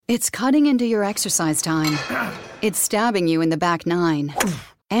It's cutting into your exercise time. It's stabbing you in the back nine.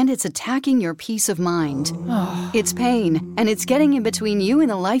 And it's attacking your peace of mind. It's pain, and it's getting in between you and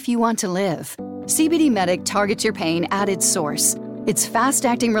the life you want to live. CBD Medic targets your pain at its source. It's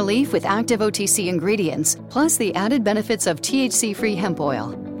fast-acting relief with active OTC ingredients, plus the added benefits of THC-free hemp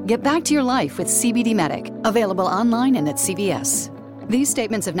oil. Get back to your life with CBD Medic, available online and at CVS. These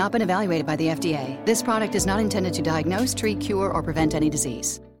statements have not been evaluated by the FDA. This product is not intended to diagnose, treat, cure, or prevent any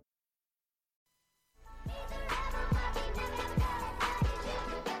disease.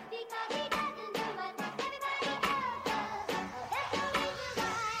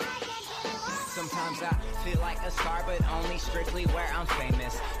 Sometimes I feel like a star, but only strictly where I'm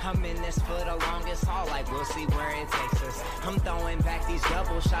famous. I'm in this for the longest haul, like we'll see where it takes us. I'm throwing back these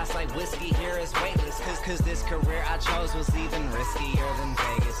double shots like whiskey here is weightless. Cause this career I chose was even riskier than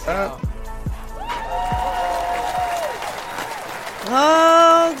Vegas.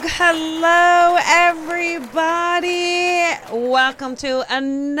 Oh, hello, everybody. Welcome to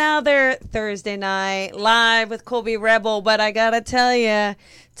another Thursday night live with Colby Rebel. But I got to tell you,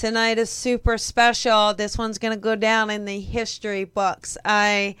 tonight is super special. This one's going to go down in the history books.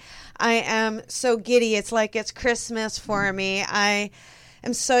 I am so giddy. It's like it's Christmas for me.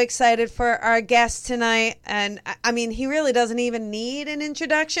 I'm so excited for our guest tonight. And I mean, he really doesn't even need an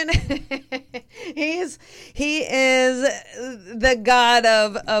introduction. He is the god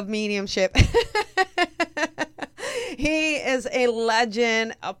of mediumship. He is a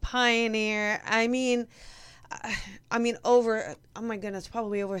legend, a pioneer. I mean, over, oh my goodness,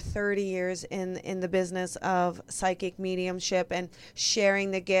 probably over 30 years in the business of psychic mediumship and sharing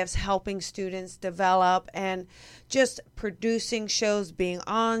the gifts, helping students develop, and just producing shows, being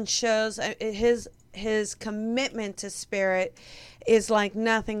on shows. His commitment to spirit is like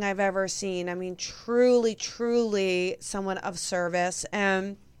nothing I've ever seen. I mean, truly, truly someone of service.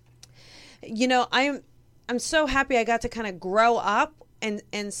 And, you know, I'm so happy I got to kind of grow up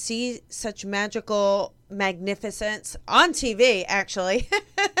and see such magical magnificence on TV, actually.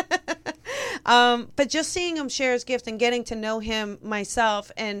 But just seeing him share his gift and getting to know him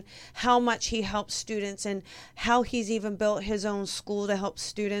myself and how much he helps students and how he's even built his own school to help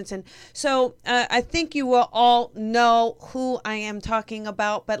students. And so I think you will all know who I am talking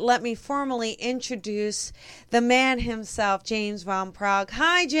about, but let me formally introduce the man himself, James Van Praagh.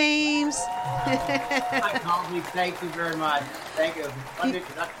 Hi, James. Hi, Colby. Thank you very much. Thank you.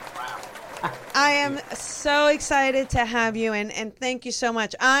 Wow. I am so excited to have you, and thank you so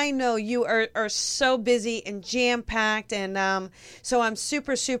much. I know you are so busy and jam-packed, and so I'm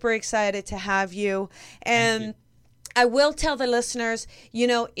super, super excited to have you. And I will tell the listeners, you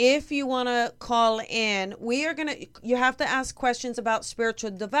know, if you want to call in, you have to ask questions about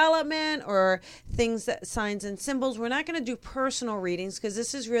spiritual development or things that signs and symbols. We're not going to do personal readings because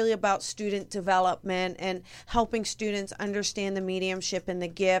this is really about student development and helping students understand the mediumship and the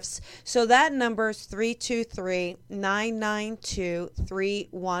gifts. So that number is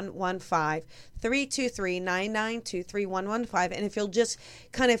 323-992-3115. 323-992-3115. And if you'll just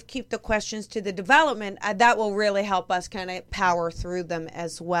kind of keep the questions to the development, that will really help us kind of power through them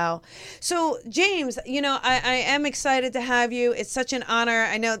as well. So, James, you know, I am excited to have you. It's such an honor,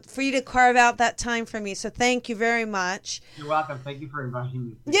 I know, for you to carve out that time for me. So thank you very much. You're welcome. Thank you for inviting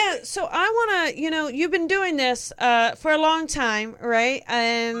me. Yeah, so I want to, you know, you've been doing this for a long time, right?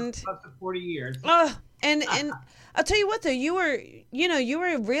 And close to 40 years. And I'll tell you what, though, you were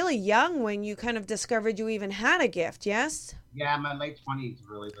really young when you kind of discovered you even had a gift, yes? Yeah, my late 20s,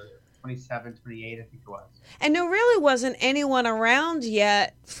 really, 27, 28, I think it was. And there really wasn't anyone around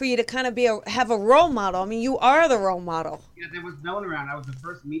yet for you to kind of have a role model. I mean, you are the role model. Yeah, there was no one around. I was the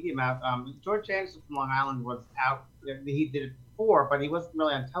first medium out. George Anderson from Long Island was out. He did it before, but he wasn't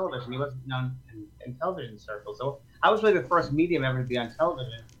really on television. He wasn't known in television circles. So I was really the first medium ever to be on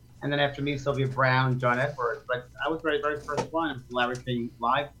television. And then after me, Sylvia Brown, John Edwards. But I was very, very first one, Larry King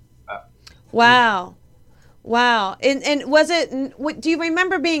Live. Wow. And was it, do you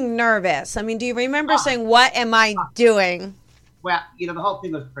remember being nervous? I mean, do you remember saying, what am I doing? Well, you know, the whole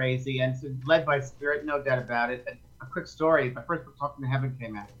thing was crazy and so led by spirit, no doubt about it. And a quick story, my first book, Talking to Heaven,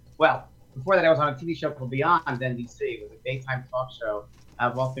 came out. Well, before that, I was on a TV show called Beyond NBC. It was a daytime talk show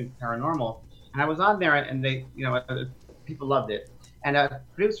of all things paranormal. And I was on there and they, you know, people loved it. And a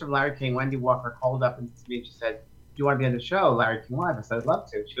producer from Larry King, Wendy Walker, called up and to me and she said, "Do you want to be on the show, Larry King Live?" I said, "I'd love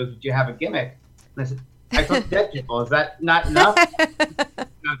to." She goes, "Would you have a gimmick?" And I said, "I talk to dead people. Is that not enough?"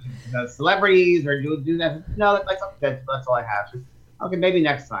 Celebrities or you do that? No, I talk to dead people. That's all I have. She said, "Okay, maybe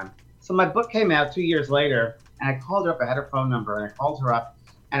next time." So my book came out 2 years later, and I called her up. I had her phone number, and I called her up,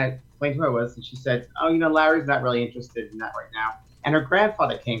 and I explained who I was, and she said, "Oh, you know, Larry's not really interested in that right now." And her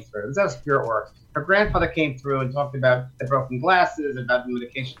grandfather came through. This is how spirit works. Her grandfather came through and talked about the broken glasses, about the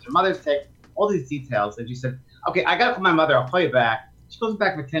medications her mother's take, all these details. And she said, okay, I got to call my mother. I'll call you back. She goes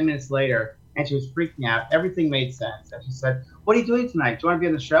back for 10 minutes later, and she was freaking out. Everything made sense. And she said, what are you doing tonight? Do you want to be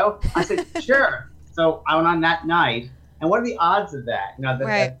on the show? I said, sure. So I went on that night. And what are the odds of that? You know,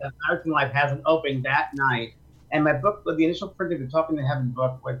 that American Life hasn't opened that night. And my book, the initial printing, the Talking to Heaven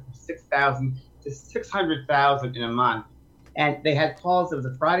book, went from 6,000 to 600,000 in a month. And they had calls. It was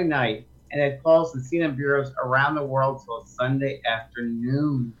a Friday night, and they had calls to CNN bureaus around the world till Sunday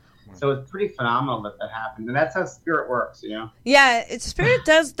afternoon. So it's pretty phenomenal that happened. And that's how spirit works, you know? Yeah, spirit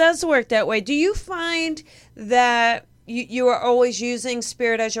does work that way. Do you find that you are always using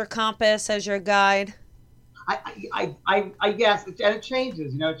spirit as your compass, as your guide? I guess, and it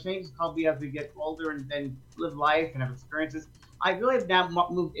changes. You know, it changes probably as we get older and live life and have experiences. I really have now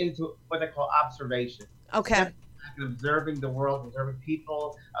moved into what I call observation. Okay. Observing the world, observing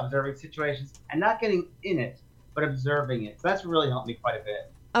people, observing situations, and not getting in it, but observing it. So that's really helped me quite a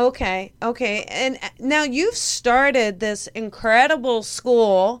bit. Okay. And now you've started this incredible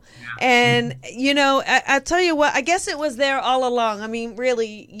school, and you know, I tell you what, I guess it was there all along. I mean,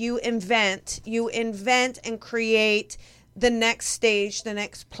 really, you invent and create the next stage, the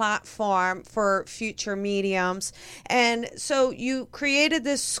next platform for future mediums. And so you created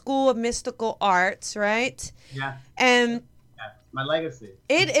this School of Mystical Arts, right? Yeah. And my legacy.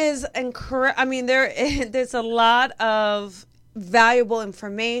 It is incredible. I mean, there's a lot of valuable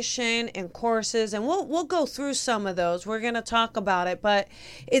information and courses, and we'll go through some of those. We're going to talk about it, but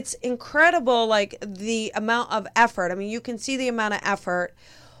it's incredible, like the amount of effort. I mean, you can see the amount of effort.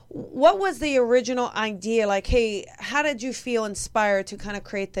 What was the original idea? Like, hey, how did you feel inspired to kind of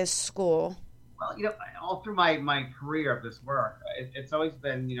create this school? Well, you know, all through my career of this work, it's always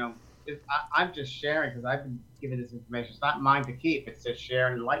been, you know, I'm just sharing because I've been given this information. It's not mine to keep. It's to share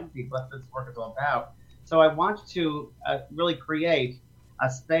and enlighten people. That's what this work is all about. So I want to really create a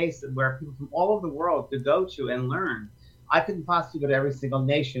space where people from all over the world could go to and learn. I couldn't possibly go to every single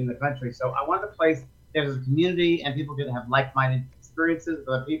nation in the country. So I wanted a place there's a community and people can have like-minded experiences with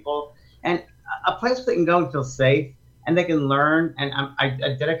other people, and a place where they can go and feel safe and they can learn. And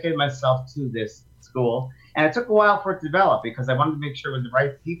I dedicated myself to this school. And it took a while for it to develop because I wanted to make sure it was the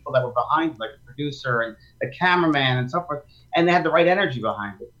right people that were behind it, like the producer and the cameraman and so forth, and they had the right energy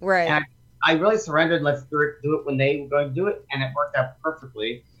behind it. Right. And I really surrendered. Let's do it when they were going to do it, and it worked out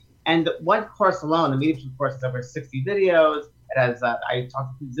perfectly. And one course alone, the mediumship course, is over 60 videos. It has I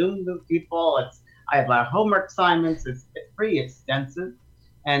talk to Zoom with people. I have a lot of homework assignments. It's pretty extensive,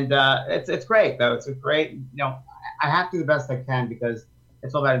 and it's great though. It's a great, you know, I have to do the best I can because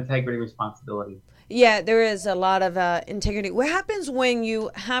it's all about integrity and responsibility. Yeah, there is a lot of integrity. What happens when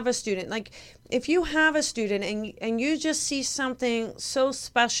you have a student? Like, if you have a student and you just see something so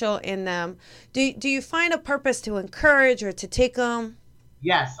special in them, do you find a purpose to encourage or to take them?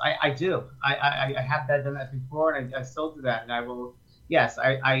 Yes, I do. I have done that before, and I still do that. And I will, yes,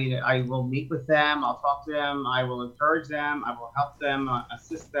 I will meet with them. I'll talk to them. I will encourage them. I will help them,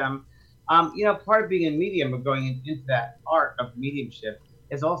 assist them. You know, part of being a medium or going into that art of mediumship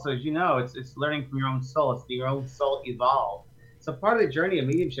is also, as you know, it's learning from your own soul. It's your own soul evolve. So part of the journey of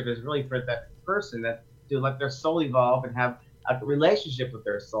mediumship is really for that person that to let their soul evolve and have a relationship with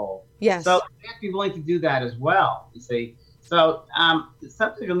their soul. Yes. So they have to be willing to do that as well, you see. So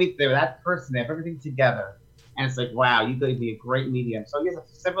something you'll meet there, that person, they have everything together. And it's like, wow, you're going to be a great medium. So yes,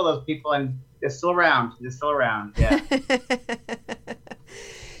 several of those people, and they're still around. Yeah.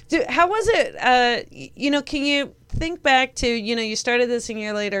 How was it, you know, can you think back to, you know, you started this in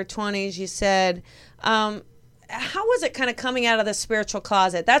your later 20s, you said, how was it kind of coming out of the spiritual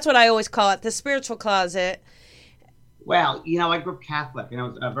closet? That's what I always call it, the spiritual closet. Well, you know, I grew up Catholic, and I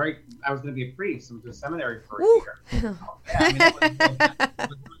was going to be a priest. I went to a seminary for a year. Yeah, I mean, that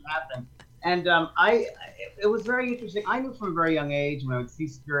was what happened. And it was very interesting. I knew from a very young age when I would see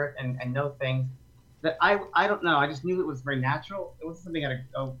spirit and know things that I don't know. I just knew it was very natural. It wasn't something I had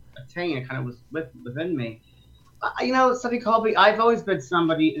to go attain. It kind of was within me. You know, something called me. I've always been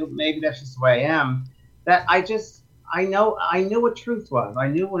somebody who, maybe that's just the way I am, that I knew what truth was. I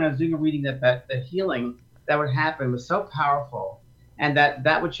knew when I was doing a reading that the healing that would happen was so powerful, and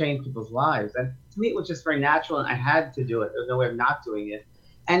that would change people's lives. And to me, it was just very natural, and I had to do it. There was no way of not doing it.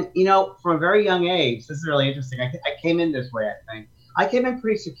 And, you know, from a very young age, this is really interesting. I came in this way, I think. I came in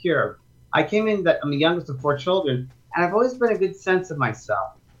pretty secure. I came in that I'm the youngest of 4 children, and I've always been a good sense of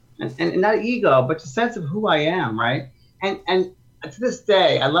myself. And not ego, but the sense of who I am, right? And to this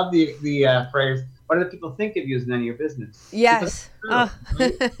day, I love the phrase, what do the people think of you is none of your business. Yes. Right? You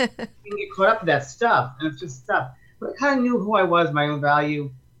can get caught up in that stuff, and it's just stuff. but I kind of knew who I was, my own value.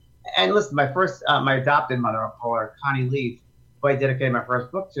 And listen, my adopted mother, I'll call her Connie Leaf, who I dedicated my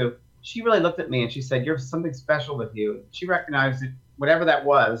first book to, she really looked at me and she said, "You're something special with you." She recognized it, whatever that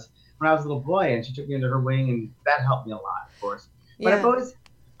was, when I was a little boy, and she took me under her wing, and that helped me a lot, of course. But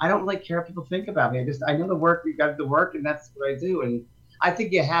I don't really care what people think about me. I know the work, you got to do the work, and that's what I do. And I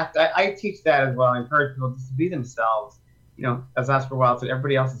think you have to, I teach that as well. I encourage people just to be themselves. As Oscar Wilde said,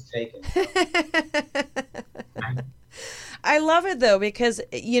 everybody else is taken. I love it though, because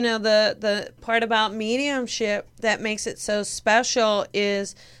the part about mediumship that makes it so special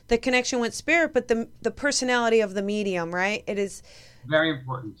is the connection with spirit, but the personality of the medium, right? It is very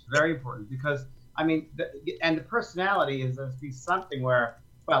important because the personality is to be something where,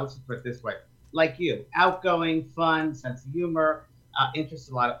 well, let's just put it this way, like you, outgoing, fun, sense of humor, interest,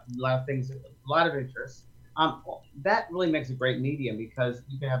 a lot of things, a lot of interests. That really makes a great medium, because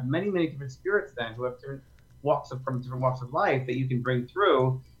you can have many, many different spirits then who have different walks of life that you can bring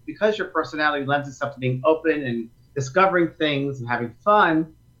through, because your personality lends itself to being open and discovering things and having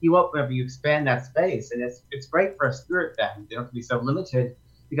fun. You expand that space, and it's great for a spirit then. You don't have to be so limited,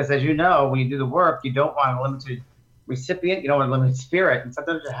 because as you know, when you do the work, you don't want a limited recipient, you don't want a limited spirit, and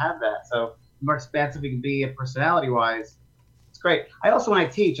sometimes you have that. So the more expansive you can be personality wise, it's great. I also, when I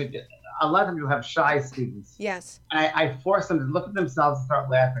teach, a lot of times you have shy students. Yes. And I force them to look at themselves and start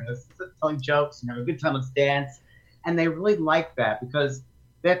laughing. Let's telling jokes and have a good time. Let's dance. And they really like that, because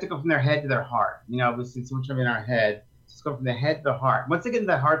they have to go from their head to their heart. We see so much of it in our head. Just go from the head to the heart. Once they get into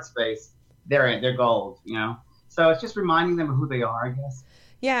that heart space, they're gold. So it's just reminding them of who they are, I guess.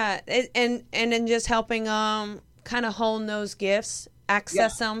 Yeah, and then just helping kind of hone those gifts,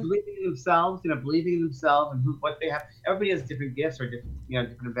 access them. Believing in themselves, and what they have. Everybody has different gifts or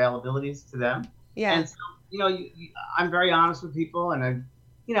different availabilities to them. Yeah. And so, I'm very honest with people, and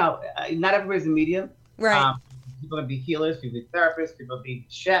not everybody's a medium. Right. People can be healers, people can be therapists, people can be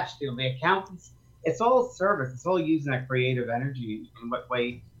chefs, people can be accountants. It's all service. It's all using that creative energy in what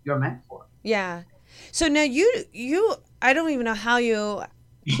way you're meant for. Yeah. So now you I don't even know how you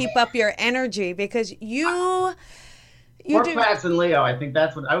keep up your energy, because you Four planets in Leo. I think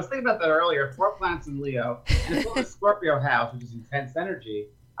that's what I was thinking about that earlier. 4 planets in Leo, and it's called the Scorpio house, which is intense energy.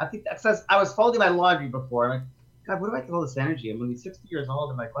 I think that says, I was folding my laundry before. I'm like, God, what do I do all this energy? I'm going to be 60 years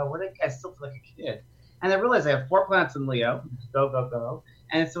old. I'm like, wow, I still feel like a kid. And I realized I have 4 planets in Leo. Go, go, go.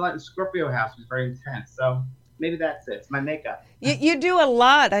 And it's like the Scorpio house, which is very intense. So maybe that's it. It's my makeup. You do a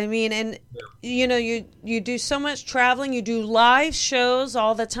lot. And you do so much traveling. You do live shows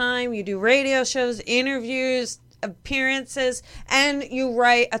all the time. You do radio shows, interviews, appearances, and you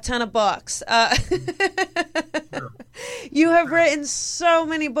write a ton of books. You have written so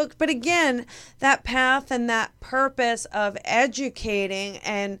many books, but again, that path and that purpose of educating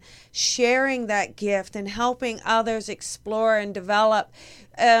and sharing that gift and helping others explore and develop.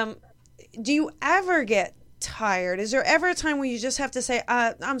 Do you ever get tired? Is there ever a time where you just have to say,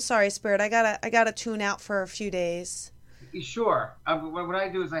 I'm sorry, Spirit, I gotta tune out for a few days? Sure. What I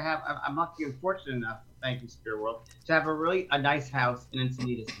do is I'm lucky and fortunate enough, thank you, Spirit World, to have a nice house in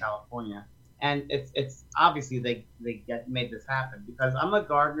Encinitas, California. And it's obviously they made this happen, because I'm a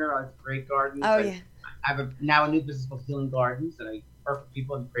gardener. I create gardens. Oh, yeah. I have now a new business called Healing Gardens, and I work with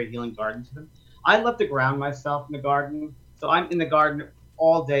people and create healing gardens for them. I love to ground myself in the garden, so I'm in the garden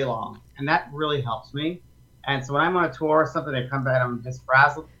all day long, and that really helps me. And so when I'm on a tour or something, I come back, I'm just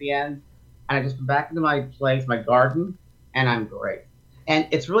frazzled at the end, and I just come back into my place, my garden, and I'm great. And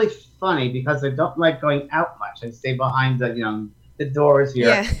it's really funny, because I don't like going out much. I stay behind the doors here,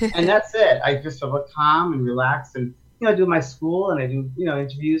 yeah. And that's it. I just feel calm and relaxed, and do my school, and I do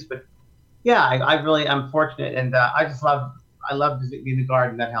interviews. But yeah, I'm fortunate, and I love being in the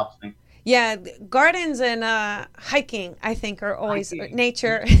garden. That helps me. Yeah, gardens and hiking, I think, are always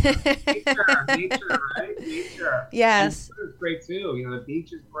nature. nature, right? Nature. Yes, and it's great too. The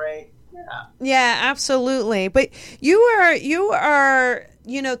beach is great. Yeah, absolutely. But you are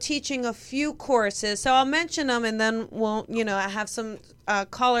teaching a few courses, so I'll mention them, and then we'll have some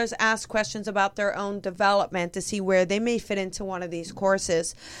callers ask questions about their own development to see where they may fit into one of these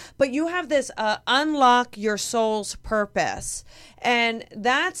courses. But you have this Unlock Your Soul's Purpose, and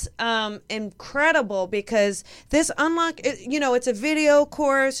that's incredible, because this it's a video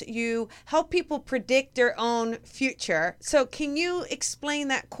course. You help people predict their own future. So can you explain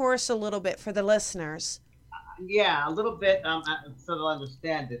that course a little bit for the listeners? Yeah, a little bit, so they'll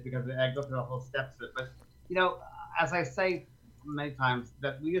understand it, because I go through the whole steps of it. But, as I say many times,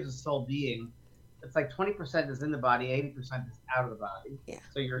 that we as a soul being, it's like 20% is in the body, 80% is out of the body. Yeah.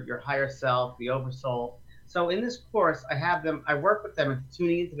 So your higher self, the oversoul. So in this course, I work with them in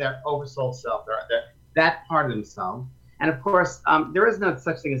tuning into their oversoul self, their that part of themselves. And of course, there is no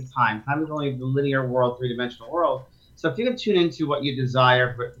such thing as time. Time is only the linear world, three-dimensional world. So if you can tune into what you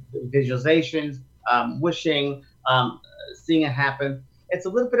desire, visualizations, wishing, seeing it happen, it's a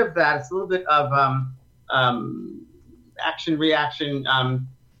little bit of that. It's a little bit of action, reaction,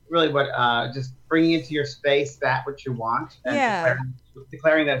 really what just bringing into your space that what you want, and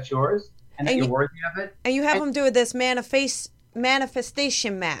declaring that it's yours and that you're worthy of it. And you have them do this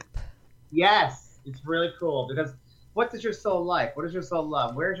manifestation map. Yes, it's really cool because what does your soul like? What does your soul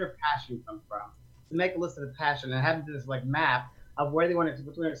love? Where's your passion come from? To make a list of the passion and have them do this like map of where they want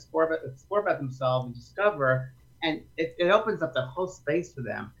to explore about themselves and discover, and it opens up the whole space for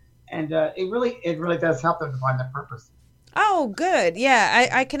them, and it really does help them to find that purpose. Oh, good. Yeah,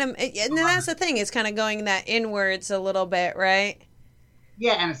 I can. And then that's the thing. It's kind of going that inwards a little bit, right?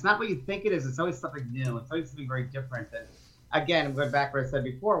 Yeah, and it's not what you think it is. It's always something new. It's always something very different. And again, going back to what I said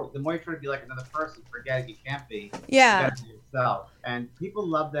before, the more you try to be like another person, forget it, you can't be. Yeah. You got to be yourself. And people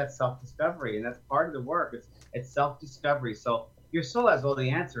love that self-discovery, and that's part of the work. It's self-discovery. So your soul has all the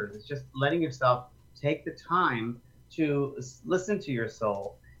answers. It's just letting yourself take the time to listen to your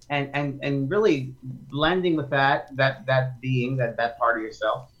soul. And really blending with that being, that part of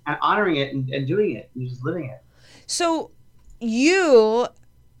yourself, and honoring it and doing it and just living it. So you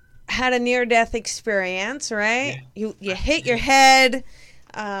had a near-death experience, right? Yeah. You hit your head.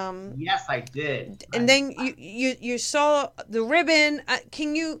 Yes, I did. And then you saw the ribbon.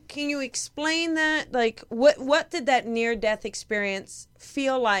 Can you explain that? Like, what did that near-death experience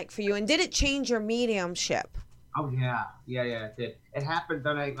feel like for you? And did it change your mediumship? Oh, yeah, it did. It happened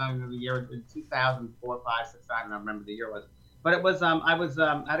in the year in 2004, 5, 6, I don't remember the year it was. But it was, I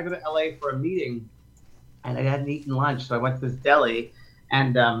had to go to LA for a meeting, and I hadn't eaten lunch, so I went to this deli,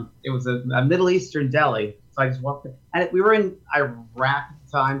 and it was a Middle Eastern deli. So I just walked in, and we were in Iraq at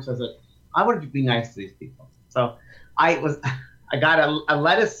the time, so I said, I wanted to be nice to these people. So I got a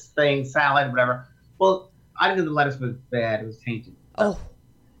lettuce thing, salad, whatever. Well, I didn't know the lettuce was bad. It was tainted. Oh.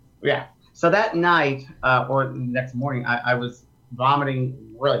 Yeah. So that night, or the next morning, I was vomiting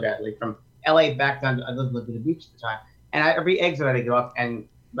really badly from LA back down to, I lived at the beach at the time. And every exit I had to go up and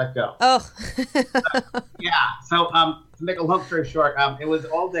let go. Oh. Yeah. So to make a long story short, it was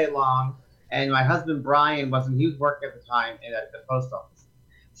all day long. And my husband, Brian, he was working at the time at the post office.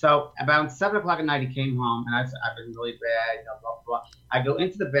 So about 7 o'clock at night, he came home, and I said, I've been really bad, blah, blah, blah. I go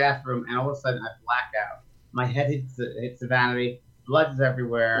into the bathroom, and all of a sudden, I black out. My head hits the vanity. Blood is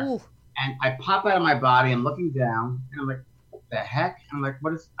everywhere. Ooh. And I pop out of my body. I'm looking down, and I'm like, what the heck? And I'm like,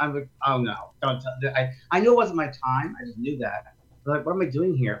 I'm like, oh, no. Don't tell. I knew it wasn't my time. I just knew that. I'm like, what am I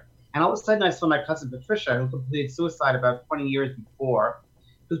doing here? And all of a sudden, I saw my cousin Patricia, who completed suicide about 20 years before,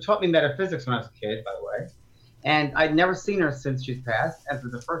 who taught me metaphysics when I was a kid, by the way. And I'd never seen her since she's passed, and for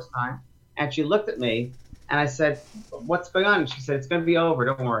the first time. And she looked at me, and I said, what's going on? And she said, it's going to be over.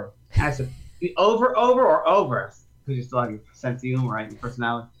 Don't worry. And I said, over, or over? Because you still have your sense of humor, right, your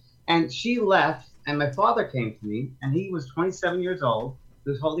personality. And she left, and my father came to me, and he was 27 years old. He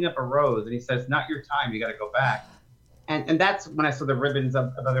was holding up a rose, and he says, not your time. You got to go back. And that's when I saw the ribbons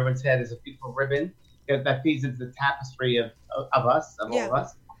of everyone's head. There's a beautiful ribbon that feeds into the tapestry of us, all of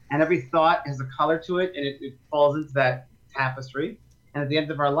us. And every thought has a color to it, and it falls into that tapestry. And at the end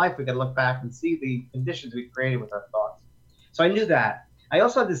of our life, we got to look back and see the conditions we created with our thoughts. So I knew that. I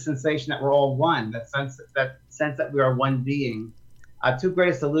also had this sensation that we're all one, that sense that we are one being. Two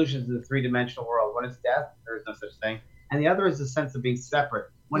greatest illusions in the three-dimensional world. One is death, there is no such thing. And the other is the sense of being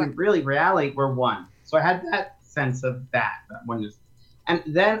separate, when in reality, we're one. So I had that sense of that oneness. And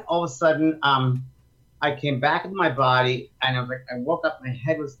then all of a sudden, I came back into my body, and I woke up, my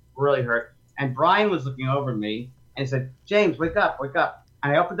head was really hurt. And Brian was looking over me, and he said, James, wake up.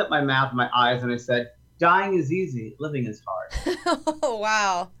 And I opened up my mouth and my eyes, and I said, dying is easy, living is hard. Oh,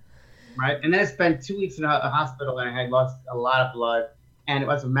 wow. Right? And then I spent 2 weeks in a hospital, and I had lost a lot of blood. And it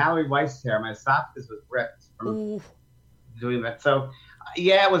was a Mallory Weiss tear. My esophagus was ripped from doing that. So,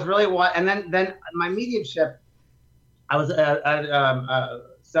 yeah, it was really what. And then my mediumship, I was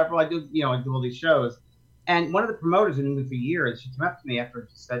several. I do all these shows, and one of the promoters who knew me for years, she came up to me after and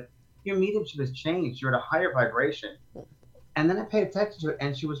she said, "Your mediumship has changed. You're at a higher vibration." And then I paid attention to it,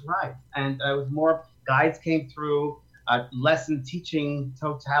 and she was right. And it was more guides came through, lesson teaching,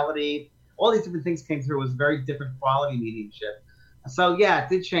 totality, all these different things came through. It was very different quality mediumship. So yeah, it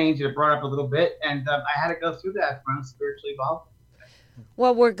did change. It brought up a little bit, and I had to go through that when I was spiritually evolved.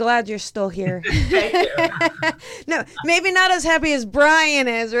 Well, we're glad you're still here. Thank you. No, maybe not as happy as Brian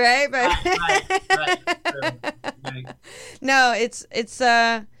is, right? But right. No, it's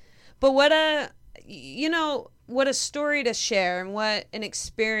but what what a story to share and what an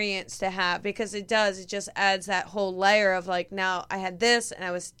experience to have, because it just adds that whole layer of like, now I had this and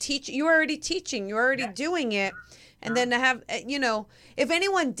I was teaching, you were already teaching, you were already doing it. And then to have, if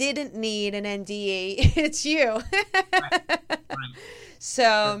anyone didn't need an NDE, it's you. Right.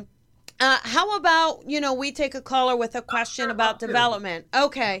 So, how about, we take a caller with a question about development.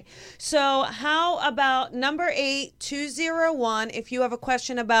 Okay. So how about number 8201, if you have a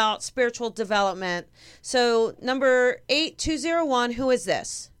question about spiritual development. So number 8201, who is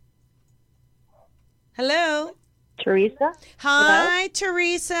this? Hello? Teresa? Hi,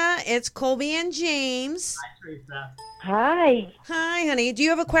 Teresa. It's Colby and James. Hi, Teresa. Hi. Hi, honey. Do you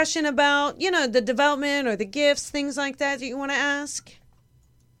have a question about, the development or the gifts, things like that you want to ask?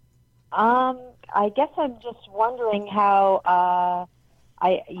 I guess I'm just wondering how,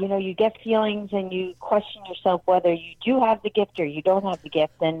 you get feelings and you question yourself whether you do have the gift or you don't have the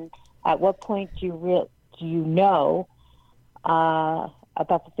gift, and at what point do you know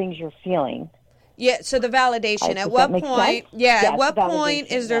about the things you're feeling? Yeah, so the validation. At what point? Yeah, at what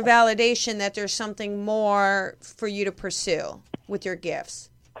point is there validation that there's something more for you to pursue with your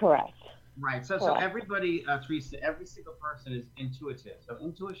gifts? Correct. Right. So everybody, Teresa, every single person is intuitive. So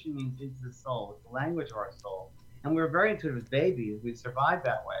intuition means into the soul. It's the language of our soul. And we're very intuitive as babies. We survived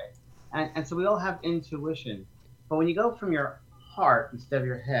that way. And so we all have intuition. But when you go from your heart instead of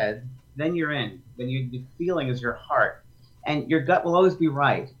your head, then you're in. Then the feeling is your heart. And your gut will always be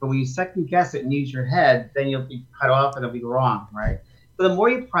right. But when you second guess it and use your head, then you'll be cut off and it'll be wrong, right? But the more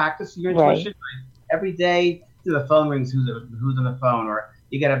you practice your intuition, every day the phone rings, who's on the phone, or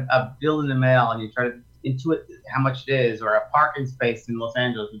you get a bill in the mail and you try to intuit how much it is, or a parking space in Los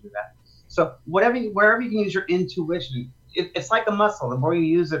Angeles, you do that. So wherever you can use your intuition, it's like a muscle. The more you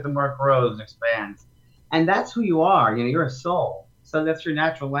use it, the more it grows and expands. And that's who you are. You're a soul. So that's your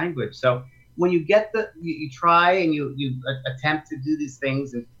natural language. So when you get you try and you attempt to do these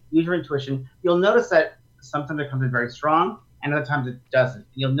things and use your intuition, you'll notice that sometimes it comes in very strong and other times it doesn't.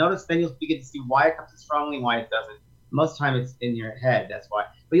 And you'll notice, then you'll begin to see why it comes in strongly and why it doesn't. Most of the time it's in your head, that's why.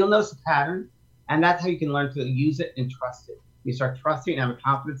 But you'll notice a pattern, and that's how you can learn to use it and trust it. You start trusting and have a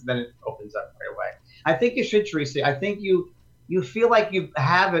confidence, then it opens up right away. I think you should, Teresa. I think you feel like you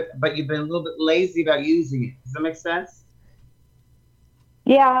have it, but you've been a little bit lazy about using it. Does that make sense?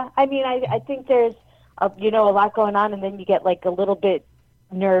 Yeah, I mean, I think there's a lot going on, and then you get like a little bit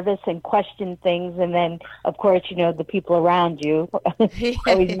nervous and question things, and then of course the people around you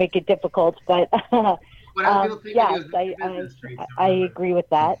always make it difficult. But yes, I agree with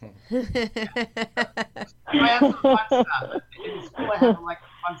that.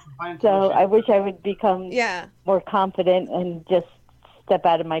 So I wish I would become more confident and just step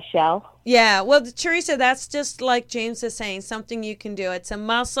out of my shell. Yeah, well, Teresa, that's just like James is saying, something you can do. It's a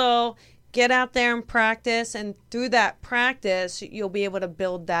muscle. Get out there and practice, and through that practice, you'll be able to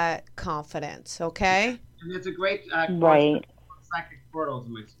build that confidence, okay? And it's a great psychic portals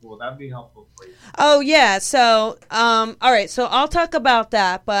in my school. That would be helpful for you. Oh, yeah. So, all right. So I'll talk about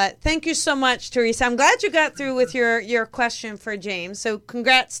that, but thank you so much, Teresa. I'm glad you got through with your question for James. So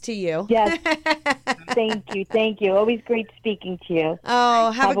congrats to you. Yes. Thank you. Always great speaking to you.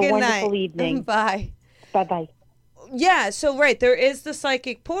 Oh, have a good night. Wonderful evening. Bye. Bye-bye. Yeah. So, right. There is the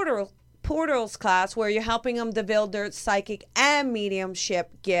psychic portals class where you're helping them develop their psychic and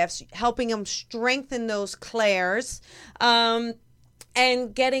mediumship gifts, helping them strengthen those clairs,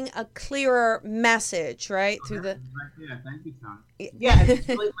 and getting a clearer message, right? Through the thank you, Tom. Yeah, it's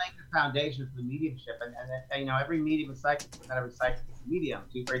really laying the foundation for the mediumship, and every medium is psychic, but not every psychic is a medium.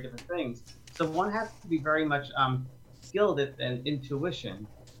 Two very different things. So one has to be very much skilled in intuition,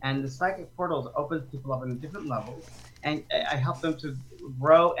 and the psychic portals opens people up on different levels, and I help them to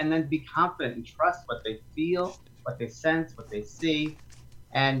grow and then be confident and trust what they feel, what they sense, what they see.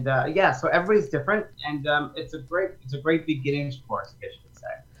 And so everybody's different, and it's a great beginnings course, I guess you could say.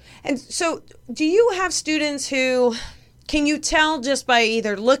 And so, do you have students who can you tell just by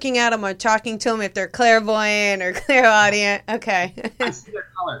either looking at them or talking to them if they're clairvoyant or clairaudient? Okay. I see their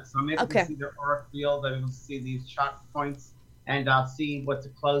colors, so I'm able to see their auric field. I'm able to see these chalk points, and I'll see what's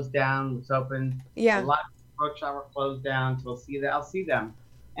closed down, what's open. Yeah. A lot of throat chakra closed down, so I'll see them.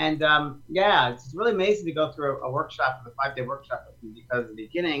 And it's really amazing to go through a workshop, a 5-day workshop with me, because in the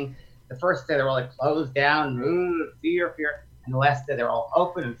beginning, the first day they were all like closed down, fear, and the last day they're all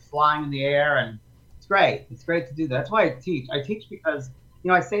open and flying in the air, and it's great. It's great to do that. That's why I teach. I teach because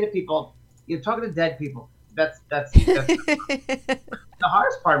I say to people, you're talking to dead people. That's the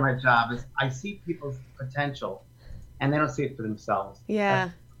hardest part of my job is I see people's potential, and they don't see it for themselves. Yeah.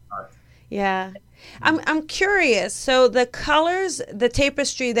 Yeah. I'm curious. So the colors, the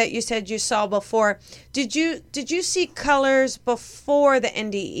tapestry that you said you saw before, did you see colors before the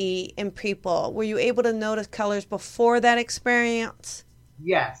NDE in people? Were you able to notice colors before that experience?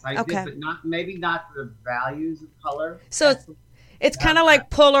 Yes, I Okay. did, but maybe not the values of color. So it's kind of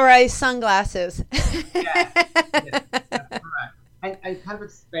like polarized sunglasses. Yes, yes, that's correct. And kind of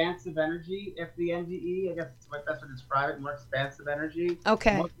expansive energy, if the NDE, I guess that's what to describe it, more expansive energy.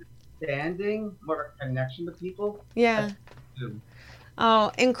 Okay. More understanding, more of a connection with people. Yeah.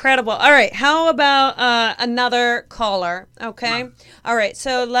 Oh, incredible. All right. How about another caller? Okay. All right.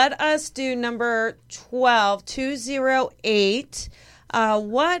 So let us do number 12, 208.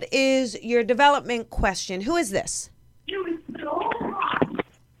 What is your development question? Who is this?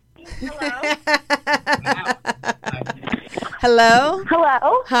 Hello? Hello?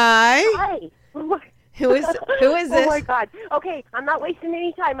 Hello? Hi. Hi. Who is this? Oh my God. Okay, I'm not wasting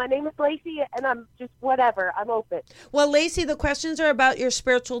any time. My name is Lacey, and I'm just whatever. I'm open. Well, Lacey, the questions are about your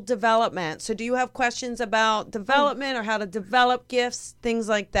spiritual development. So do you have questions about development or how to develop gifts, things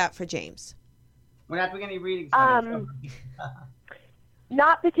like that for James? We're not doing any readings.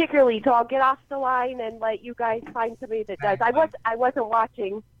 Not particularly. So I'll get off the line and let you guys find somebody that does. I wasn't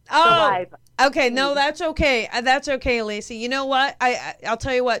watching the live. Okay. No, that's okay. That's okay, Lacey. You know what? I'll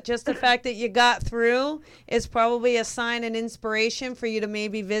tell you what. Just the fact that you got through is probably a sign and inspiration for you to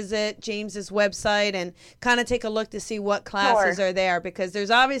maybe visit James's website and kind of take a look to see what classes are there, because there's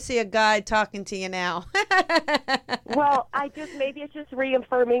obviously a guide talking to you now. Well, maybe it's just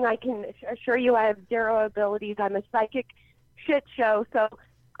reaffirming. I can assure you I have zero abilities. I'm a psychic shit show. So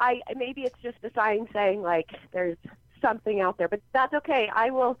maybe it's just a sign saying like there's something out there, but that's okay.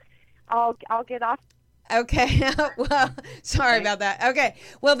 I'll get off. Okay. Well, sorry about that. Okay.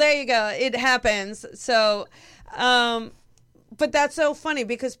 Well, there you go. It happens. So, but that's so funny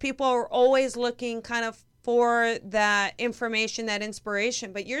because people are always looking kind of for that information, that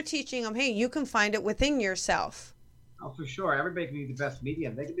inspiration, but you're teaching them, hey, you can find it within yourself. Oh, for sure. Everybody can be the best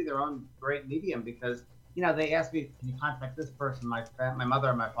medium. They can be their own great medium because, they ask me, can you contact this person, my mother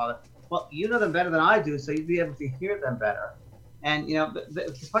or my father? Well, you know them better than I do, so you'd be able to hear them better. And,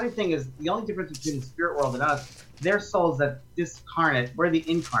 the funny thing is, the only difference between the spirit world and us, their souls that discarnate, we're the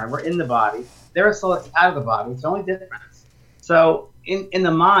incarnate, we're in the body. They're a soul that's out of the body. It's the only difference. So in the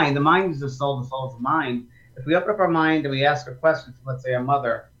mind is the soul is the mind. If we open up our mind and we ask a question from, let's say, a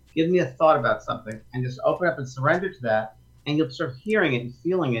mother, give me a thought about something, and just open up and surrender to that, and you'll start hearing it and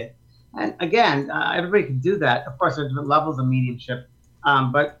feeling it. And again, everybody can do that. Of course, there's different levels of mediumship,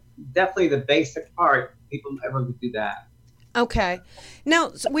 but definitely the basic part, everyone could do that. Okay.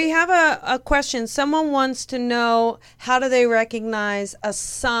 Now, we have a question. Someone wants to know, how do they recognize a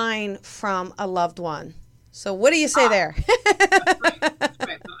sign from a loved one? So what do you say there? That's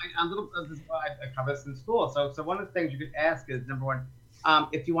great. I cover this in school. So one of the things you could ask is, number one,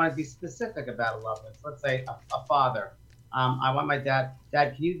 if you want to be specific about a loved one. So let's say a father. I want my dad,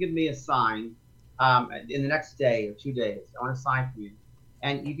 can you give me a sign in the next day or 2 days? I want a sign from you.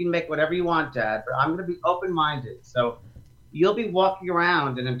 And you can make whatever you want, Dad, but I'm going to be open-minded. So you'll be walking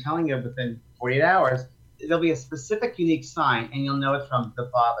around, and I'm telling you, within 48 hours, there'll be a specific, unique sign, and you'll know it's from the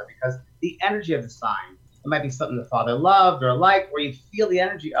father, because the energy of the sign, it might be something the father loved or liked, or you feel the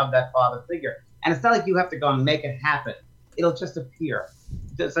energy of that father figure. And it's not like you have to go and make it happen. It'll just appear.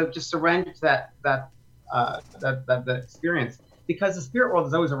 So just surrender to that experience, because the spirit world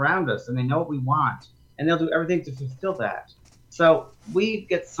is always around us, and they know what we want, and they'll do everything to fulfill that. So we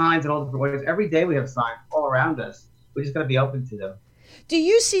get signs in all different ways. Every day we have signs all around us. We just got to be open to them. Do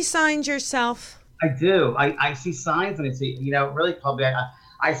you see signs yourself? I do. I see signs, and I see, really probably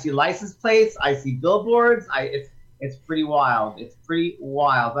I see license plates. I see billboards. It's pretty wild. It's pretty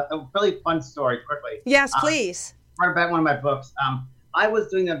wild. But a really fun story, quickly. Yes, please. Right back one of my books. I was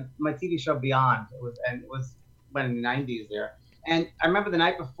doing my TV show Beyond. It was when in the 90s there. And I remember the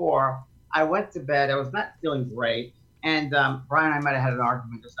night before, I went to bed. I was not feeling great. And Brian and I might have had an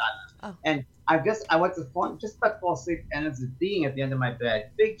argument just on this. Oh. And I went to just about to fall asleep, and there's this being at the end of my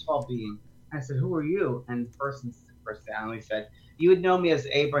bed, big, tall being. And I said, "Who are you?" And the person only said, "You would know me as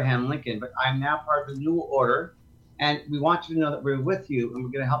Abraham Lincoln, but I'm now part of the New Order, and we want you to know that we're with you, and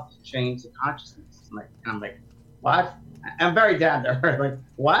we're going to help you change the consciousness." And I'm like, "What?" I'm very down there. Like,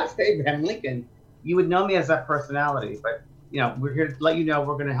 "What? Abraham Lincoln? You would know me as that personality, but we're here to let you know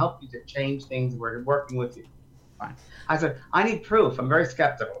we're going to help you to change things. We're working with you." Fine. I said, "I need proof. I'm very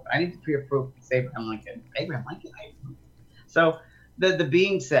skeptical. I need to proof it's Abraham Lincoln." Abraham Lincoln? So the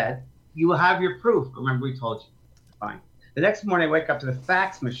being said, "You will have your proof. Remember, we told you." Fine. The next morning, I wake up to the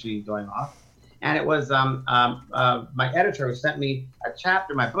fax machine going off, And it was my editor who sent me a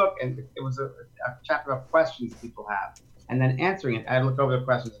chapter in my book, and it was a chapter of questions people have, and then answering it. I looked over the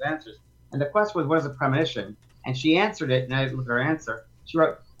questions and answers, and the question was, "What is a premonition?" And she answered it, and I looked at her answer. She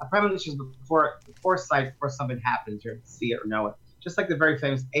wrote, "A premonition is before foresight, before something happens, you have to see it or know it." Just like the very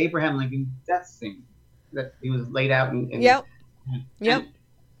famous Abraham Lincoln death scene that he was laid out in. Yep. And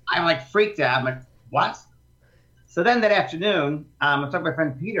I'm like freaked out. I'm like, what? So then that afternoon, I talked to my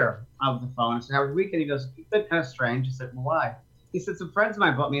friend Peter on the phone. I said, "How was your weekend?" He goes, "It's been kind of strange." I said, "Well, why?" He said, "Some friends of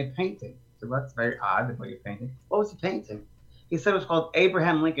mine bought me a painting." I said, "Well, that's very odd. They bought you a painting. What was the painting?" He said it was called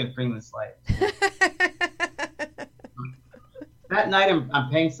Abraham Lincoln Freeing the Slaves. That night, I'm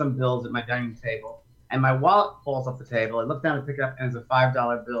paying some bills at my dining table, and my wallet falls off the table. I look down to pick it up, and it's a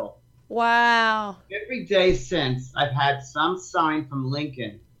 $5 bill. Wow. Every day since, I've had some sign from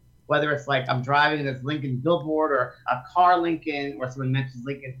Lincoln, whether it's like I'm driving this Lincoln billboard or a car Lincoln, or someone mentions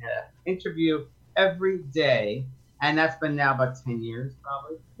Lincoln in an interview every day. And that's been now about 10 years,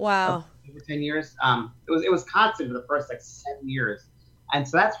 probably. Wow. Over 10 years. It was constant for the first 7 years. And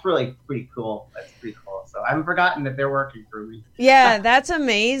so that's really pretty cool. That's pretty cool. So I haven't forgotten that they're working for me. Yeah, that's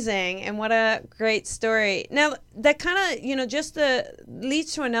amazing. And what a great story. Now, that kind of, just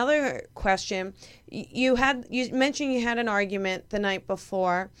leads to another question. You mentioned you had an argument the night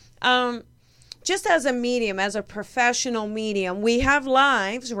before. Just as a medium, as a professional medium, we have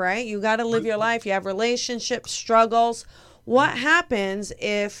lives, right? You got to live your life. You have relationships, struggles. What happens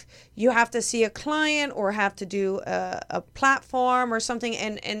if you have to see a client or have to do a platform or something,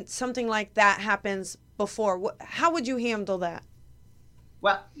 and something like that happens before? How would you handle that?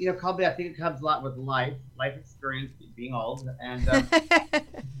 Well, Colby, I think it comes a lot with life experience, being old, and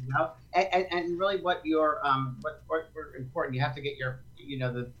and really what important. You have to get your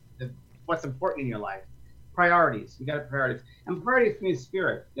the what's important in your life. Priorities. You got to priorities, and priorities for me is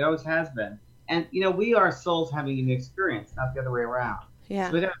spirit. It always has been. And, we are souls having an experience, not the other way around. Yeah.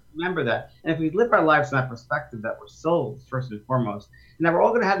 So we got to remember that. And if we live our lives in that perspective that we're souls, first and foremost, and that we're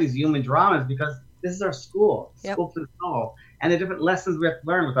all going to have these human dramas because this is our school, school for the soul. And the different lessons we have to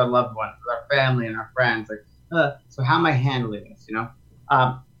learn with our loved ones, with our family and our friends. So how am I handling this,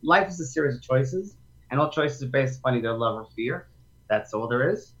 Life is a series of choices, and all choices are based upon either love or fear. That's all there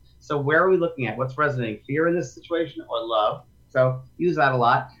is. So where are we looking at? What's resonating? Fear in this situation or love? So use that a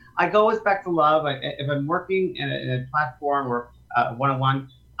lot. I go always back to love. If I'm working in a platform or one-on-one,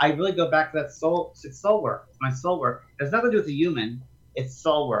 I really go back to that soul. It's soul work. It's my soul work. It has nothing to do with the human. It's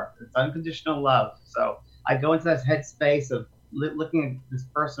soul work. It's unconditional love. So I go into that headspace of looking at this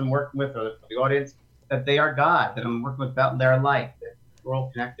person I'm working with or the audience, that they are God, that I'm working with their life, that we're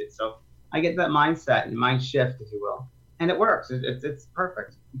all connected. So I get that mindset and mind shift, if you will. And it works. It's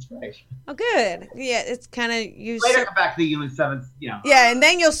perfect. It's great. Oh, good. Yeah, it's kind of you. Later, come back to the human seventh, Yeah, and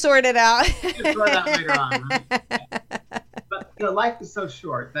then you'll sort it out. You'll sort it out later on. Right? But life is so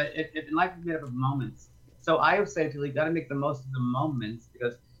short that life is made up of moments. So I would say to you, got to make the most of the moments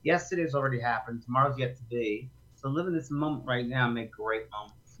because yesterday's already happened. Tomorrow's yet to be. So live in this moment right now and make great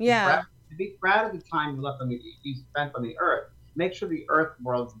moments. Yeah. Be proud of the time you spent on the earth. Make sure the earth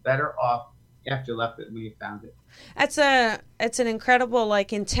world's better off after you left it when you found it. It's an incredible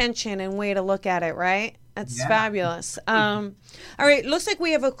intention and way to look at it, right? That's fabulous. All right, looks like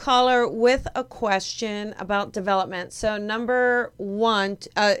we have a caller with a question about development. So number 1,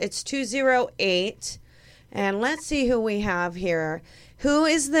 it's 208, and let's see who we have here. Who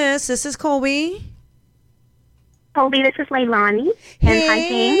is this? This is Colby. Colby, this is Leilani. And hi,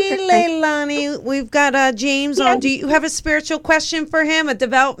 James. Hey, Leilani. We've got James on. Do you have a spiritual question for him, a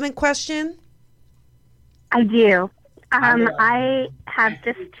development question? I do. I have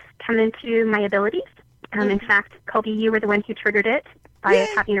just come into my abilities. In fact, Colby, you were the one who triggered it by us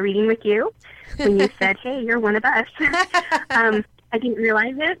having a reading with you when you said, hey, you're one of us. I didn't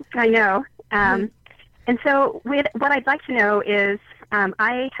realize it. I know. And so what I'd like to know is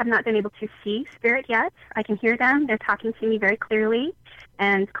I have not been able to see spirit yet. I can hear them. They're talking to me very clearly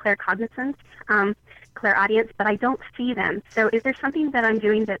and claircognizance, clairaudience, but I don't see them. So is there something that I'm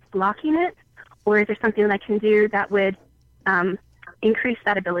doing that's blocking it? Or is there something that I can do that would increase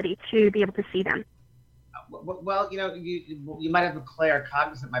that ability to be able to see them? Well, you might have a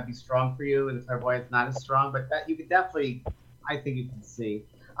claircognizant might be strong for you, and the clairvoyance not as strong, but that you could definitely, I think you can see.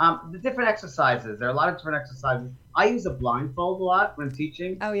 The different exercises, there are a lot of different exercises. I use a blindfold a lot when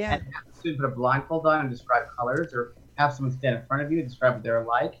teaching. Oh, yeah. And have a student put a blindfold on and describe colors, or have someone stand in front of you and describe what they're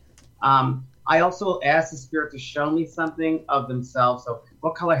like. I also ask the spirit to show me something of themselves. So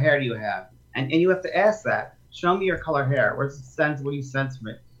what color hair do you have? And you have to ask that. Show me your color hair. What do you sense from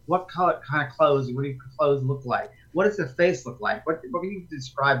it? What kind of clothes? What do your clothes look like? What does their face look like? What can you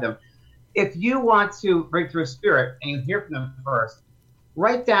describe them? if you want to break through a spirit and you hear from them first,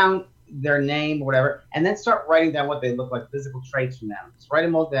 write down their name or whatever, and then start writing down what they look like, physical traits from them. Just write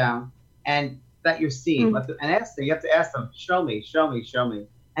them all down, and that you're seeing. And ask them. You have to ask them, show me, show me, show me.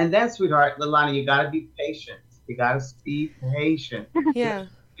 And then, sweetheart, Leilani, you got to be patient. You got to be patient. Yeah.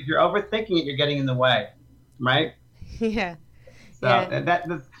 If you're overthinking it, you're getting in the way, right? Yeah. So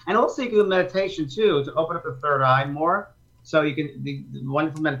and also you can do meditation too to open up the third eye more. So you can the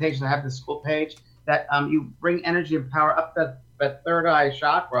wonderful meditation I have the school page that you bring energy and power up that third eye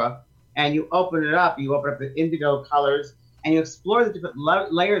chakra, and you open it up. You open up the indigo colors, and you explore the different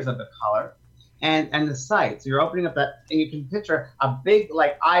layers of the color and the sight. So you're opening up that, and you can picture a big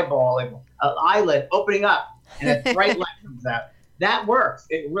like eyeball, like an eyelid opening up, and a bright light comes out. That works.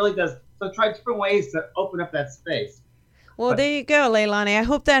 It really does. So try different ways to open up that space. Well, there you go, Leilani. I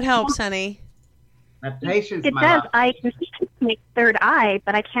hope that helps, honey. That patience, It does. I can see my third eye,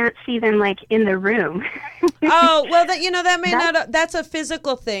 but I can't see them like in the room. Oh, well, that's a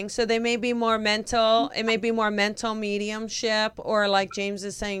physical thing. So they may be more mental. It may be more mental mediumship, or like James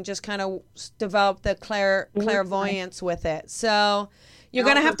is saying, just kind of develop the clairvoyance with it. So you're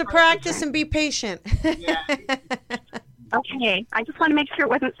going to have to practice and be patient. Okay. I just want to make sure it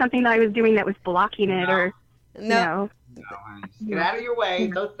wasn't something that I was doing that was blocking it or, No. No, honey. Get out of your way.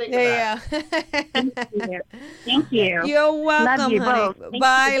 Don't think about it. Thank you. You're welcome, Love you honey. both.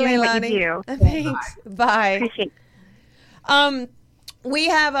 Bye, Leilani. Thanks. Bye. Appreciate We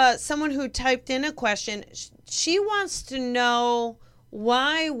have someone who typed in a question. She wants to know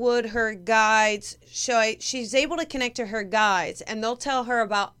why would her guides she's able to connect to her guides, and they'll tell her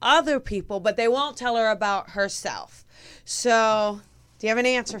about other people, but they won't tell her about herself. So, do you have an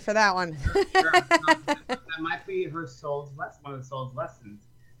answer for that one? Sure. That might be her soul's lesson, one of the soul's lessons,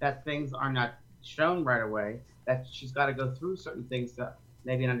 that things are not shown right away, that she's got to go through certain things to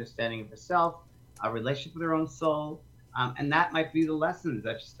maybe an understanding of herself, a relationship with her own soul, and that might be the lessons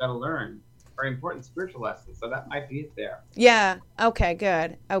that she's got to learn. Very important spiritual lessons, so that might be it there. Yeah. Okay,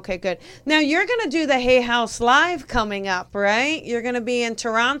 good. Now, you're going to do the Hay House Live coming up, right? You're going to be in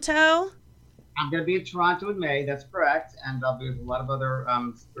Toronto? I'm going to be in Toronto in May, that's correct, and I'll be with a lot of other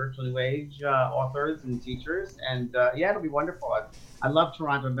spiritual new age authors and teachers, and it'll be wonderful. I love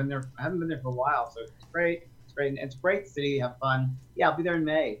Toronto. I haven't been there for a while, so it's great. It's a great city. Have fun. Yeah, I'll be there in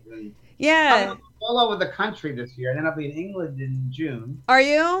May. Yeah. I'll be all over the country this year, and then I'll be in England in June. Are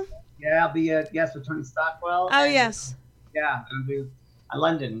you? Yeah, I'll be with Tony Stockwell. Oh, yes. Yeah, and I'll be in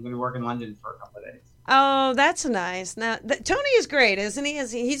London. I'm going to work in London for a couple of days. Oh, that's nice. Now, Tony is great, isn't he?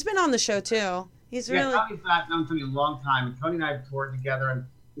 He's been on the show too. He's really. Yeah, I've known Tony a long time, and Tony and I have toured together, and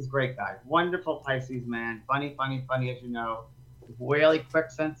he's a great guy. Wonderful Pisces man, funny, as you know. Really quick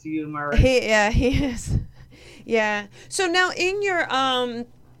sense of humor. He is. Yeah. So now, in your own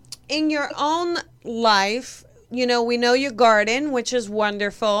life, we know you garden, which is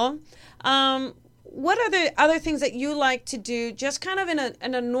wonderful. What are the other things that you like to do, just kind of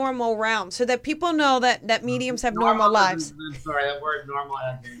in a normal realm, so that people know that mediums have normal lives? I'm sorry, that word normal.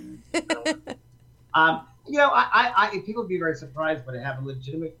 I people would be very surprised, but I have a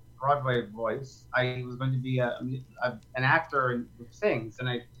legitimate Broadway voice. I was going to be an actor who sings, and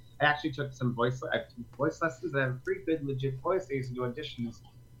I actually took some voice lessons. I have a pretty good, legit voice. I used to do auditions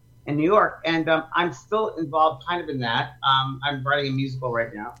in New York, and I'm still involved kind of in that. I'm writing a musical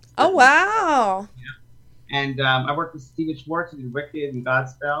right now. Oh, wow. Yeah. And I worked with Steven Schwartz, who did Wicked and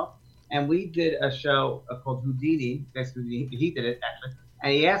Godspell, and we did a show called Houdini. Basically, he did it, actually,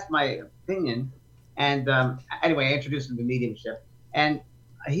 and he asked my opinion, and anyway, I introduced him to mediumship, and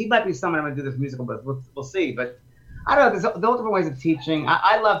he might be someone I'm going to do this musical with. We'll see, but I don't know. There's all different ways of teaching.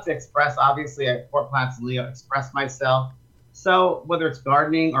 I love to express, obviously, I have 4 planets in Leo, express myself. So whether it's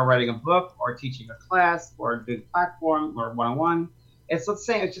gardening or writing a book or teaching a class or a big platform or one-on-one, it's just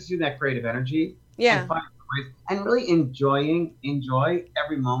using that creative energy. Yeah. And really enjoy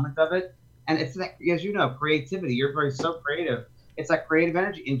every moment of it. And it's like, as you know, creativity. You're so creative. It's like creative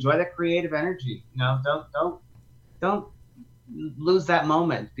energy. Enjoy that creative energy. Don't lose that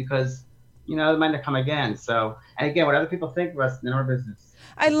moment, because it might not come again. So, and again, what other people think of us, in our business.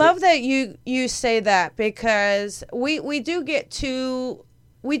 I love that you say that, because we do get too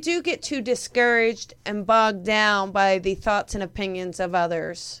discouraged and bogged down by the thoughts and opinions of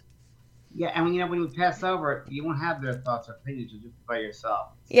others. Yeah, and when you pass over, you won't have their thoughts or opinions. You'll just by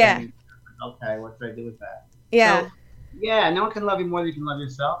yourself. Yeah. Okay, what should I do with that? Yeah. So, yeah, no one can love you more than you can love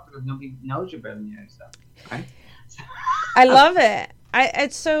yourself, because nobody knows you better than yourself. Right? I love it.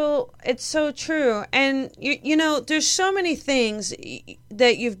 It's so true. And there's so many things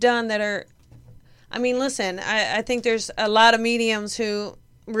that you've done that are, listen, I think there's a lot of mediums who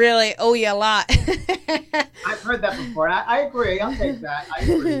Really? Oh, yeah, a lot. I've heard that before. I agree. I'll take that. I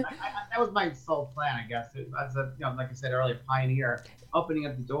agree. That was my sole plan, I guess. As a, like I said earlier, pioneer, opening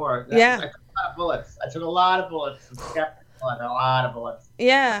up the door. Yeah. I took a lot of bullets. I took a lot of bullets. I'm skeptical. I took a lot of bullets.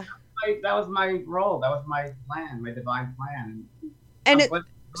 Yeah. That was my role. That was my plan, my divine plan. And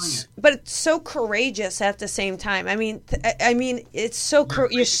but it's so courageous at the same time. I mean, it's so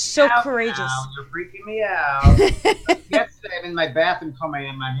you're so courageous. Now. You're freaking me out. Yesterday, I'm in my bathroom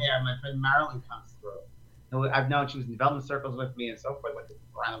combing my hair. My friend Marilyn comes through. I've known she was in development circles with me and so forth, like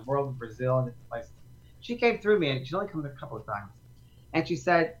around the world, Brazil, and different places. She came through me, and she's only come a couple of times, and she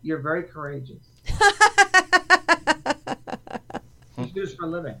said, "You're very courageous." You do this for a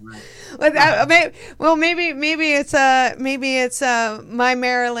living, right? Well, maybe it's my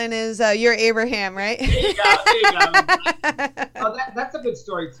Marilyn is your Abraham, right? There you go. Well, that's a good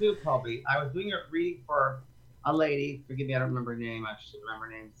story too, Colby. I was doing a reading for a lady. Forgive me, I don't remember her name. I should remember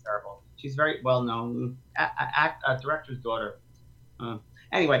her name. It's terrible. She's very well known, a director's daughter.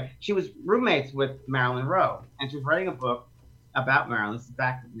 Anyway, she was roommates with Marilyn Rowe, and she was writing a book about Marilyn. This is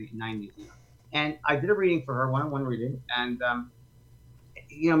back in the 90s, and I did a reading for her, one-on-one reading, and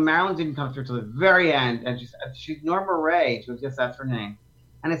Marilyn didn't come through till the very end, and she's Norma Ray. She was just, that's her name.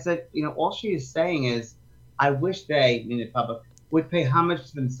 And I said, all she is saying is, I wish they, meaning the public, would pay homage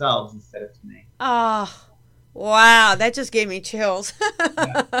to themselves instead of to me. Oh, wow, that just gave me chills.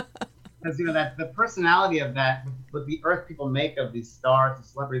 Yeah. Because that the personality of that, what the earth people make of these stars and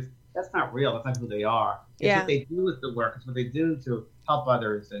celebrities, that's not real. That's not who they are. It's what they do with the work. It's what they do to help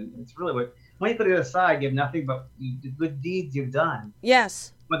others, and it's really what. When you go to the other side, you have nothing but the good deeds you've done.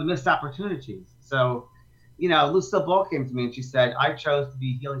 Yes. But the missed opportunities. So, Lucille Ball came to me and she said, I chose to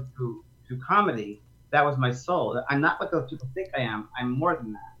be healing through comedy. That was my soul. I'm not what those people think I am. I'm more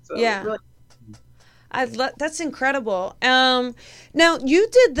than that. So yeah. Really... That's incredible. Now, you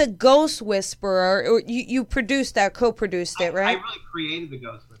did The Ghost Whisperer, or you produced that, co-produced it, right? I really created The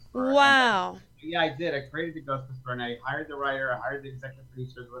Ghost Whisperer. Wow. Yeah, I did. I created The Ghost Whisperer, and I hired the writer, I hired the executive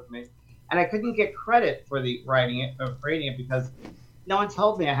producers with me. And I couldn't get credit for the creating it because no one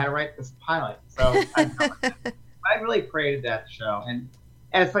told me I had to write this pilot. So I really created that show. And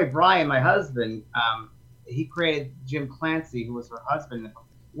it's like Brian, my husband, he created Jim Clancy, who was her husband,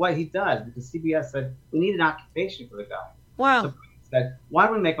 what he does, because CBS said, we need an occupation for the guy. Wow. So he said, why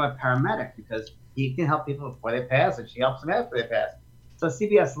don't we make him a paramedic? Because he can help people before they pass, and she helps them after they pass. So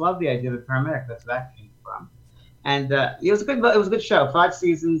CBS loved the idea of the paramedic. That's where that came from. And it was a good show. 5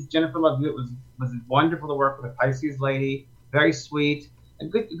 seasons. Jennifer Love Hewitt was wonderful to work with. A Pisces lady, very sweet, a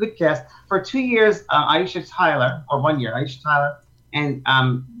good cast. For 2 years, Aisha Tyler, or 1 year, Aisha Tyler, and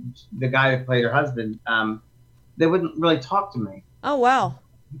the guy that played her husband, they wouldn't really talk to me. Oh wow!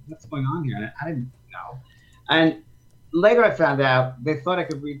 What's going on here? I didn't know. And later, I found out they thought I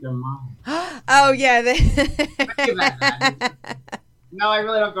could read their mind. Oh yeah. No, I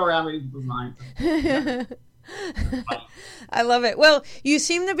really don't go around reading people's minds. I love it. Well, you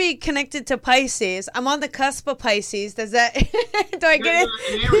seem to be connected to Pisces. I'm on the cusp of Pisces. Does that? Do I get it?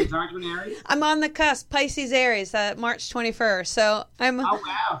 In Aries, aren't you in Aries? I'm on the cusp, Pisces Aries, March 21st. So I'm. Oh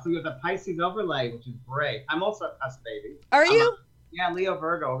wow! So you have the Pisces overlay, which is great. I'm also a cusp baby. Are you? Yeah, Leo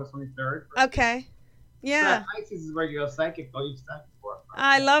Virgo, August 23rd. Okay. Yeah. So Pisces is where you go psychic. Go, you psychic for.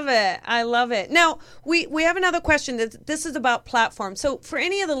 I love it. I love it. Now, we have another question. This is about platform. So for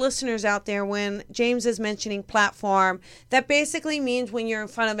any of the listeners out there, when James is mentioning platform, that basically means when you're in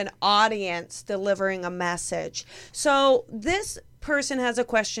front of an audience delivering a message. So this person has a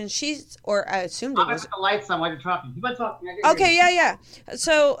question. I assumed it was. The lights on while you're talking. You want to talk? Okay, yeah.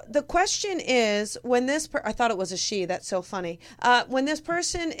 So the question is, when this I thought it was a she. That's so funny. When this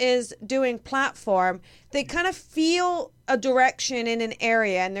person is doing platform, they kind of feel a direction in an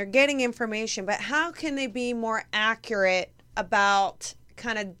area and they're getting information, but how can they be more accurate about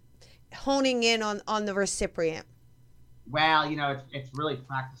kind of honing in on the recipient? Well, it's really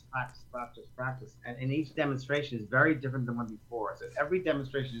practice. And each demonstration is very different than one before. So every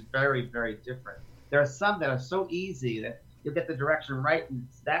demonstration is very, very different. There are some that are so easy that you'll get the direction right. And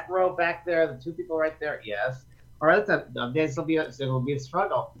it's that row back there, the 2 people right there, yes. Or other days it'll be a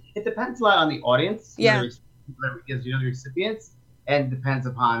struggle. It depends a lot on the audience. Yeah. The recipients, and depends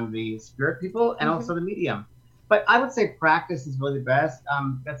upon the spirit people and also the medium. But I would say practice is really the best.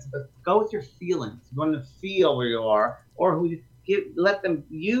 Go with your feelings. You want to feel where you are, or let them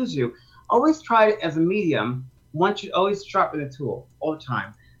use you. Always try it as a medium. One should always sharpen the tool all the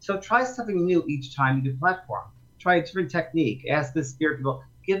time. So try something new each time you do platform. Try a different technique. Ask the spirit people,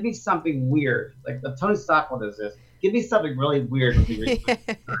 give me something weird. Like Tony Stockwell does this. Give me something really weird.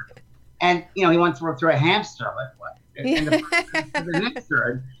 And he wants to work through a hamster. Like what? and the next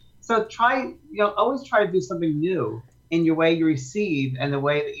third. So always try to do something new in your way you receive and the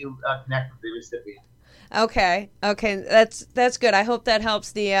way that you connect with the recipient. Okay, that's good. I hope that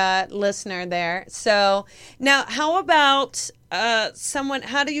helps the listener there. So now, how about someone?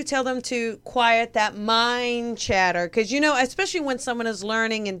 How do you tell them to quiet that mind chatter? Because especially when someone is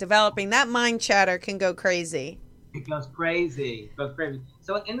learning and developing, that mind chatter can go crazy. It goes crazy.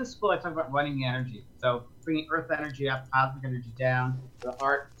 So in the school, I talk about running the energy. So bringing earth energy up, cosmic energy down, the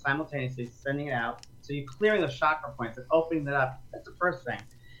heart simultaneously sending it out. So you're clearing those chakra points and opening that up. That's the first thing.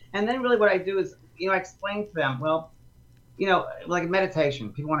 And then really what I do is, I explain to them, like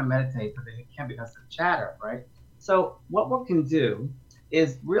meditation. People want to meditate, but they can't because of chatter, right? So what we can do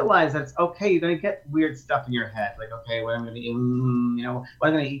is realize that it's okay. You're going to get weird stuff in your head. Like, okay, what I'm going to eat, what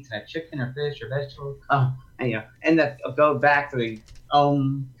I'm going to eat tonight, chicken or fish or vegetable. And that go back to the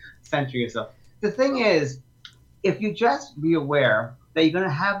center yourself. The thing is, if you just be aware that you're going to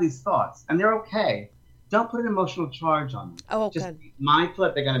have these thoughts and they're okay, don't put an emotional charge on them. Oh, just good. be mindful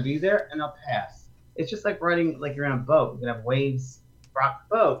that they're going to be there and they'll pass. It's just like riding, like you're in a boat. You can have waves rock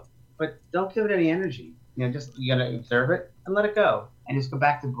the boat, but don't give it any energy. You got to observe it and let it go, and just go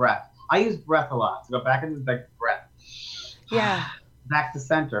back to breath. I use breath a lot. So go back into the breath. Yeah. Back to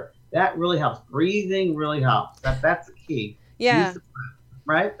center. That really helps. Breathing really helps. That's the key. Yeah. Use the breath,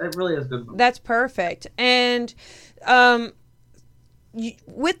 right? That really is good. That's perfect. And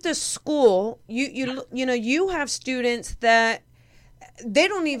with the school, you have students that they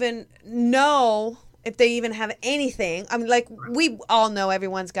don't even know if they even have anything. I mean, like we all know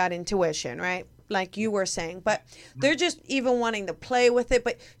everyone's got intuition, right? Like you were saying, but they're just even wanting to play with it.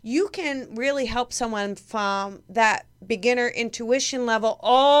 But you can really help someone from that beginner intuition level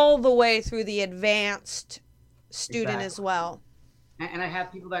all the way through the advanced student as well. And I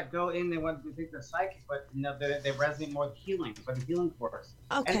have people that go in, they think they're psychic, but they resonate more with healing, but the healing course.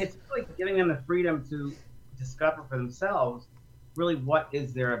 Okay. And it's really giving them the freedom to discover for themselves really what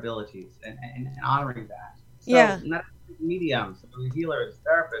is their abilities and honoring that. So not mediums, healers,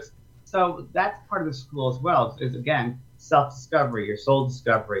 therapists. So that's part of the school as well, is again, self-discovery, your soul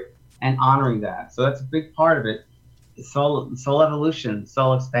discovery, and honoring that. So that's a big part of it. Soul evolution,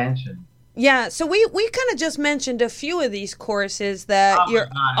 soul expansion. Yeah, so we kind of just mentioned a few of these courses that you're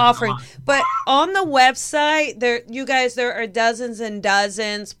offering, but on the website, there are dozens and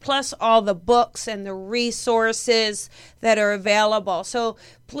dozens, plus all the books and the resources that are available. So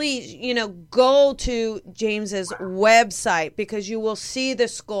please, go to James's website because you will see the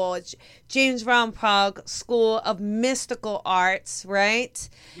school. It's James Van Praagh School of Mystical Arts, right?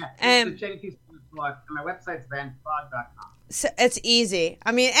 Yeah, and my website's vanpraagh.com. So it's easy.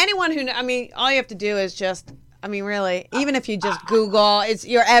 I mean, all you have to do is just, really, even if you just Google,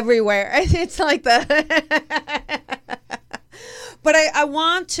 you're everywhere. It's like that. But I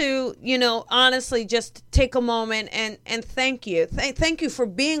want to, honestly just take a moment and thank you. Thank you for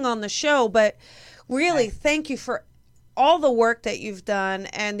being on the show, but really thank you for all the work that you've done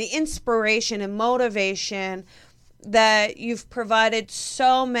and the inspiration and motivation that you've provided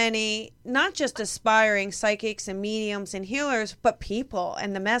so many, not just aspiring psychics and mediums and healers, but people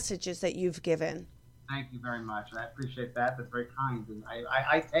and the messages that you've given. Thank you very much. I appreciate that. That's very kind. And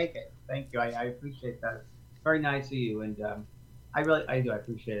I take it. Thank you. I appreciate that. It's very nice of you. And I do. I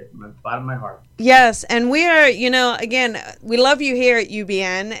appreciate it from the bottom of my heart. Yes. And we are, again, we love you here at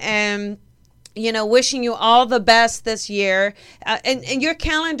UBN. And wishing you all the best this year. And your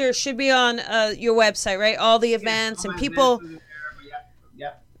calendar should be on your website, right? All the events and people,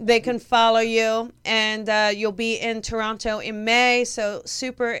 they can follow you. And you'll be in Toronto in May, so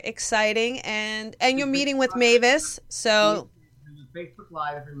super exciting. And you're meeting with Mavis, so... Facebook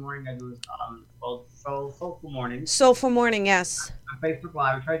Live every morning. I do called Soulful Morning. Soulful Morning, yes. On Facebook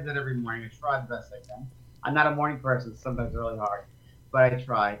Live. I try to do that every morning. I try the best I can. I'm not a morning person. Sometimes it's really hard. But I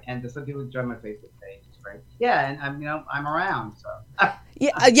try, and some people join my Facebook page. It's great. Yeah, and I'm around. So.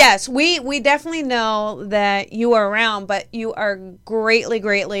 Yes, we definitely know that you are around, but you are greatly,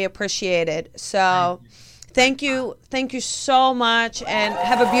 greatly appreciated. So, thank you so much, and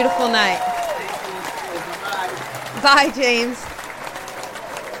have a beautiful night. Thank you. Bye. Bye, James.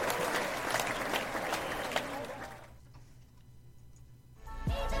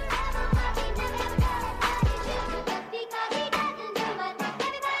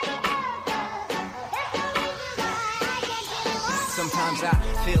 Sometimes I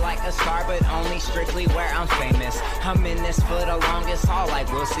feel like a star, but only strictly where I'm famous. I'm in this for the longest haul,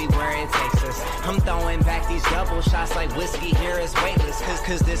 like we'll see where it takes us. I'm throwing back these double shots like whiskey here is weightless.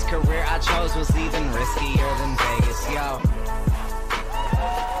 Cause this career I chose was even riskier than Vegas, yo.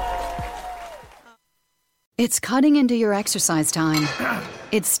 It's cutting into your exercise time.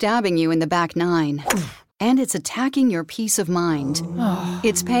 It's stabbing you in the back nine. And it's attacking your peace of mind.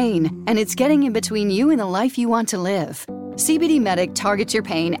 It's pain, and it's getting in between you and the life you want to live. CBD Medic targets your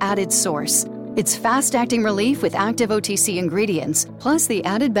pain at its source. It's fast-acting relief with active OTC ingredients, plus the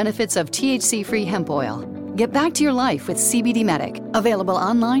added benefits of THC-free hemp oil. Get back to your life with CBD Medic, available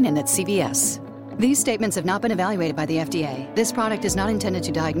online and at CVS. These statements have not been evaluated by the FDA. This product is not intended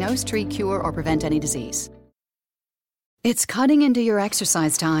to diagnose, treat, cure, or prevent any disease. It's cutting into your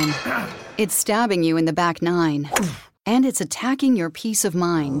exercise time. It's stabbing you in the back nine. And it's attacking your peace of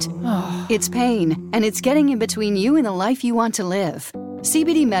mind. It's pain, and it's getting in between you and the life you want to live.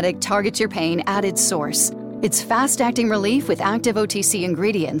 CBD Medic targets your pain at its source. It's fast-acting relief with active OTC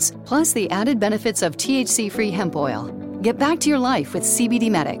ingredients, plus the added benefits of THC-free hemp oil. Get back to your life with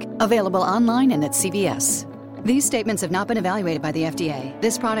CBD Medic, available online and at CVS. These statements have not been evaluated by the FDA.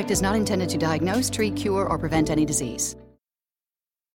 This product is not intended to diagnose, treat, cure, or prevent any disease.